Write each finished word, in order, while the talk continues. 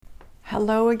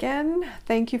Hello again.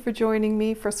 Thank you for joining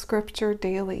me for Scripture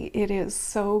Daily. It is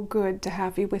so good to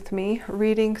have you with me,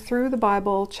 reading through the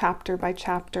Bible chapter by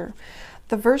chapter.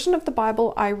 The version of the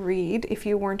Bible I read, if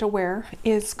you weren't aware,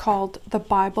 is called the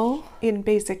Bible in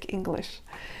Basic English.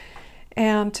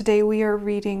 And today we are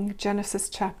reading Genesis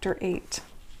chapter 8.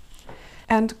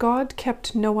 And God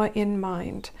kept Noah in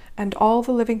mind, and all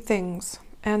the living things,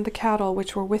 and the cattle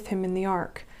which were with him in the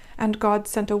ark. And God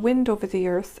sent a wind over the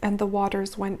earth, and the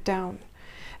waters went down.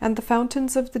 And the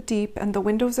fountains of the deep and the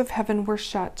windows of heaven were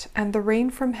shut, and the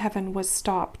rain from heaven was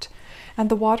stopped. And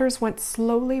the waters went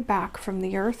slowly back from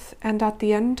the earth, and at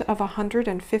the end of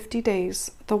 150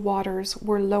 days the waters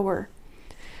were lower.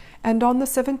 And on the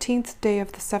 17th day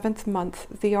of the 7th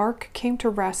month the ark came to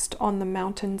rest on the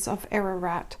mountains of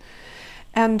Ararat.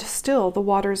 And still the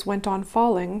waters went on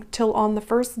falling, till on the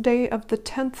 1st day of the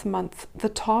 10th month the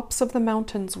tops of the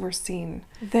mountains were seen.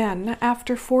 Then,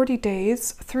 after 40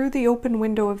 days, through the open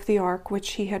window of the ark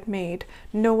which he had made,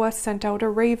 Noah sent out a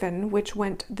raven, which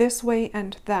went this way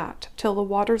and that, till the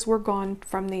waters were gone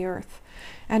from the earth.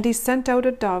 And he sent out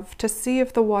a dove, to see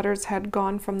if the waters had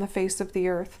gone from the face of the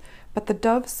earth. But the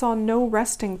dove saw no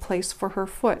resting place for her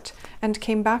foot, and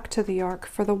came back to the ark,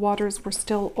 for the waters were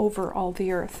still over all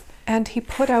the earth. And he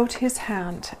put out his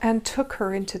hand, and took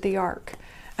her into the ark.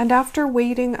 And after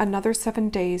waiting another 7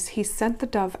 days, he sent the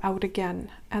dove out again.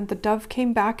 And the dove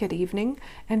came back at evening,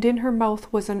 and in her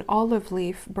mouth was an olive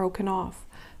leaf broken off.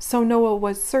 So Noah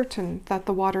was certain that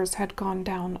the waters had gone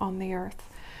down on the earth.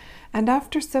 And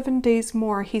after 7 days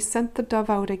more he sent the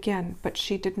dove out again, but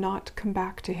she did not come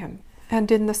back to him.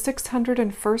 And in the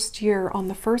 601st year, on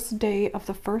the 1st day of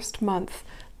the 1st month,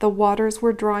 the waters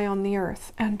were dry on the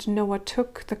earth, and Noah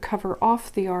took the cover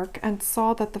off the ark, and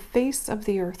saw that the face of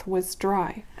the earth was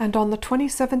dry. And on the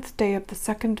 27th day of the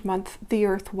 2nd month the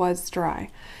earth was dry.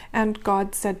 And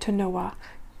God said to Noah,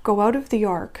 "Go out of the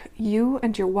ark, you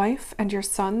and your wife and your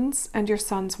sons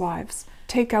wives.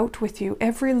 Take out with you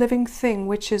every living thing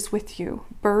which is with you,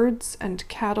 birds and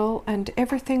cattle and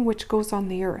everything which goes on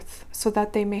the earth, so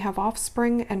that they may have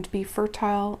offspring and be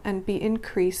fertile and be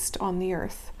increased on the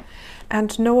earth."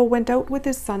 And Noah went out with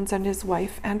his sons and his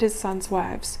wife and his sons'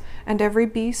 wives, and every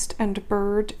beast and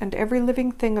bird and every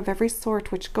living thing of every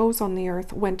sort which goes on the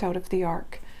earth went out of the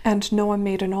ark. And Noah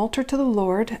made an altar to the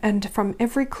Lord, and from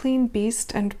every clean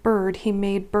beast and bird he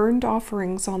made burnt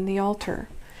offerings on the altar.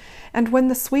 And when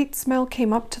the sweet smell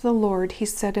came up to the Lord, he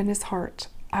said in his heart,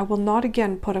 "I will not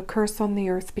again put a curse on the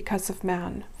earth because of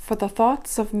man, for the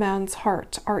thoughts of man's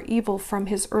heart are evil from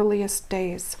his earliest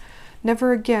days.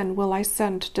 Never again will I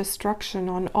send destruction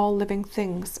on all living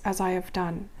things as I have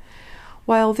done.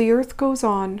 While the earth goes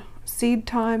on, seed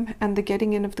time and the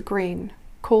getting in of the grain,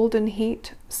 cold and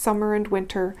heat, summer and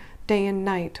winter, day and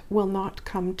night will not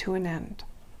come to an end."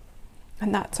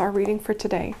 And that's our reading for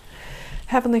today.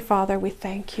 Heavenly Father, we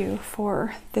thank you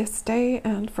for this day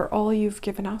and for all you've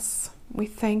given us. We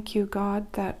thank you,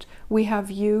 God, that we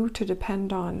have you to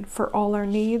depend on for all our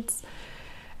needs.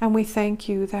 And we thank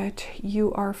you that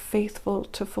you are faithful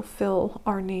to fulfill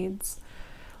our needs.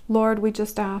 Lord, we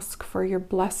just ask for your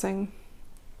blessing.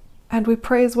 And we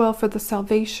pray as well for the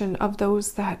salvation of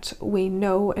those that we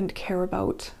know and care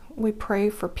about. We pray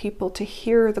for people to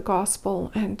hear the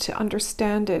gospel and to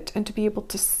understand it and to be able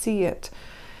to see it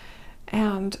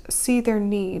and see their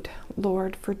need,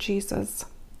 Lord, for Jesus,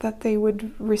 that they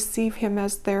would receive him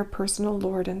as their personal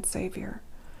Lord and Savior.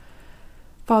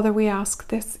 Father, we ask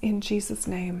this in Jesus'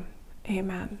 name.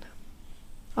 Amen.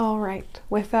 All right.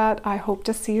 With that, I hope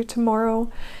to see you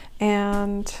tomorrow,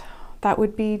 and that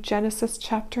would be Genesis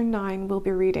chapter 9 we'll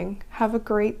be reading. Have a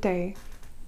great day.